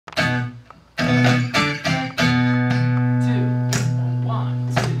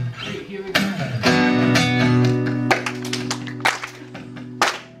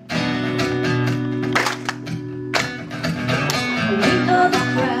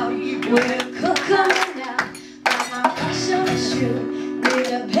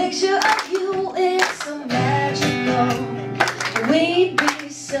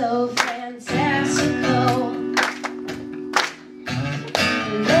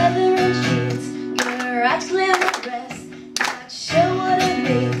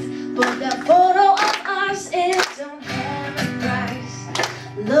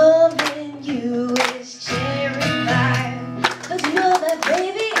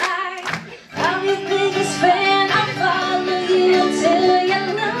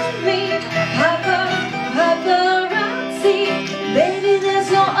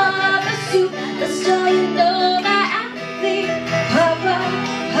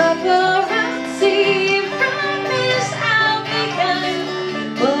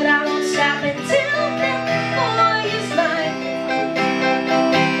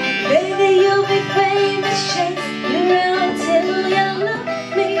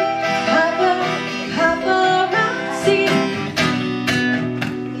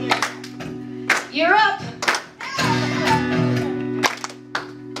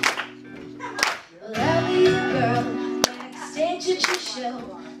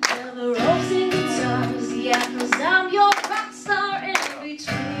show. Never rolling guitars, yeah, 'cause I'm your rock star in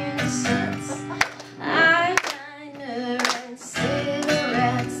between the suns. Eyeliner and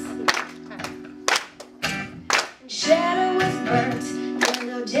cigarettes, and shadow is burnt,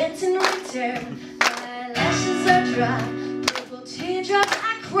 yellow dents in return. My lashes are dry, purple teardrops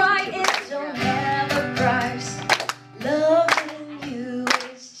I cry. It don't have a price. Loving you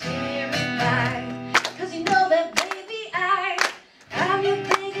is terrified, 'cause you know that, baby, I'm your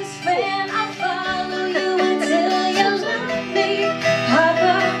biggest fan. I'll follow you until you love me.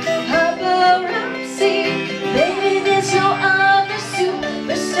 Paparazzi, baby, there's no other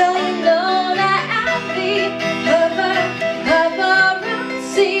superstar. You know that I'll be paparazzi.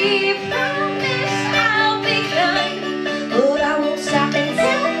 Promise I'll be kind, but I won't stop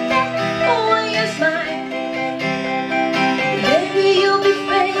until that boy is mine. Baby, you'll be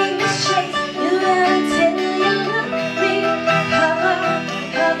famous, chase you until you love me.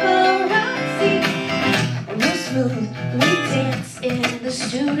 Paparazzi. Real smooth, we dance in the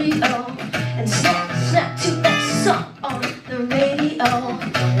studio and snap, snap to that song on the radio.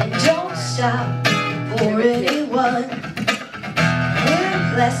 And don't stop for anyone. We're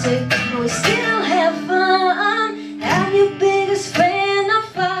plastic, but we still have fun. I'm your biggest fan. I'll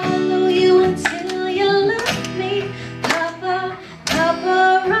follow you until you love me.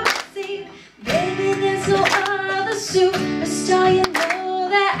 Paparazzi, baby, there's no other superstar. You know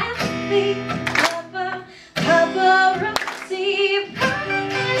that I'll be